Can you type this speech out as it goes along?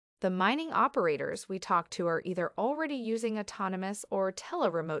The mining operators we talk to are either already using autonomous or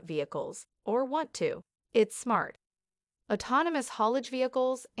teleremote vehicles, or want to. It's smart. Autonomous haulage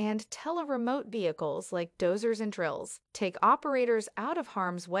vehicles and teleremote vehicles like dozers and drills take operators out of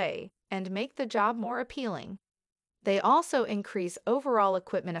harm's way and make the job more appealing. They also increase overall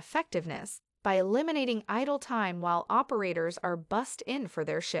equipment effectiveness by eliminating idle time while operators are bussed in for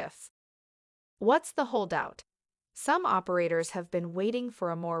their shifts. What's the holdout? Some operators have been waiting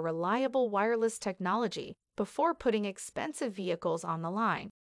for a more reliable wireless technology before putting expensive vehicles on the line.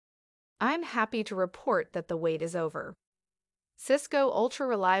 I'm happy to report that the wait is over. Cisco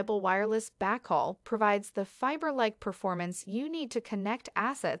Ultrareliable Wireless Backhaul provides the fiber-like performance you need to connect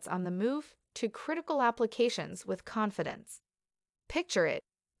assets on the move to critical applications with confidence. Picture it: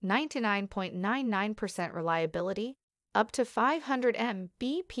 99.99% reliability, up to 500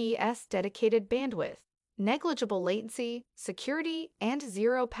 Mbps dedicated bandwidth, negligible latency, security, and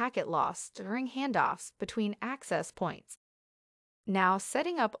zero packet loss during handoffs between access points. Now,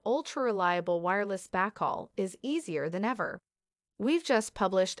 setting up ultra-reliable wireless backhaul is easier than ever. We've just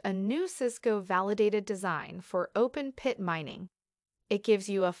published a new Cisco validated design for open pit mining. It gives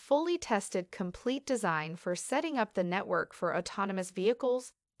you a fully tested, complete design for setting up the network for autonomous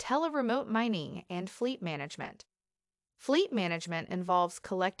vehicles, teleremote mining, and fleet management. Fleet management involves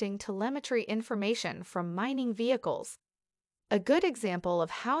collecting telemetry information from mining vehicles. A good example of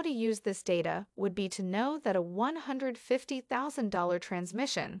how to use this data would be to know that a $150,000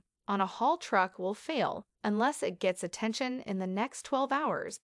 transmission on a haul truck will fail unless it gets attention in the next 12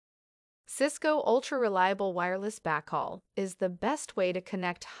 hours. Cisco Ultra-Reliable Wireless Backhaul is the best way to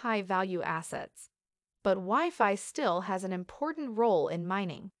connect high-value assets. But Wi-Fi still has an important role in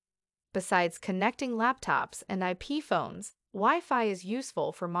mining. Besides connecting laptops and IP phones, Wi-Fi is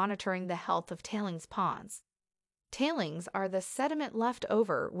useful for monitoring the health of tailings ponds. Tailings are the sediment left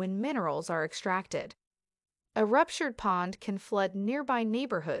over when minerals are extracted. A ruptured pond can flood nearby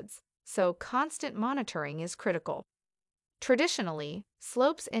neighborhoods, so constant monitoring is critical. Traditionally,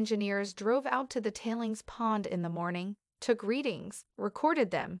 slopes engineers drove out to the tailings pond in the morning, took readings,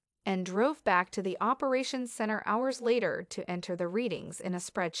 recorded them, and drove back to the operations center hours later to enter the readings in a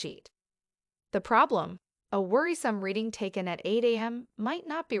spreadsheet. The problem: a worrisome reading taken at 8 a.m. might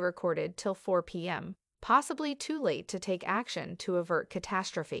not be recorded till 4 p.m., possibly too late to take action to avert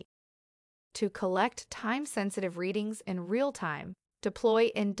catastrophe. To collect time-sensitive readings in real time,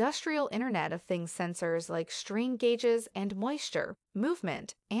 deploy industrial Internet of Things sensors like strain gauges and moisture,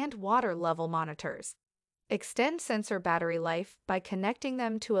 movement, and water level monitors. Extend sensor battery life by connecting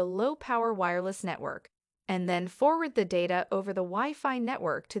them to a low-power wireless network, and then forward the data over the Wi-Fi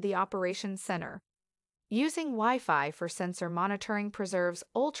network to the operations center. Using Wi-Fi for sensor monitoring preserves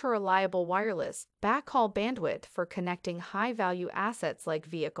ultra-reliable wireless backhaul bandwidth for connecting high-value assets like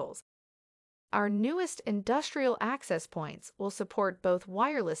vehicles. Our newest industrial access points will support both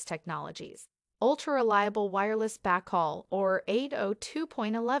wireless technologies, ultra-reliable wireless backhaul or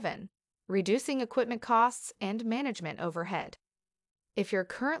 802.11, reducing equipment costs and management overhead. If you're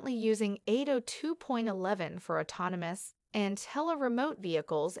currently using 802.11 for autonomous and teleremote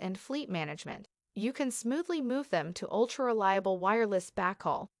vehicles and fleet management, you can smoothly move them to ultra-reliable wireless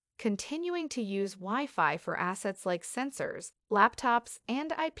backhaul, continuing to use Wi-Fi for assets like sensors, laptops,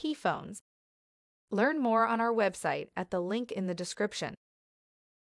 and IP phones. Learn more on our website at the link in the description.